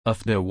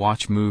Afdah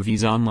Watch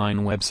Movies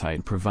online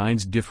website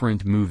provides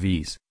different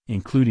movies,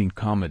 including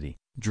comedy,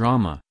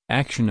 drama,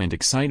 action and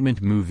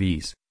excitement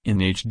movies, in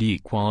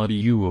HD quality.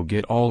 You will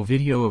get all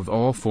video of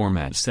all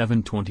formats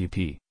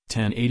 720p,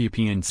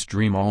 1080p and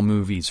stream all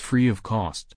movies free of cost.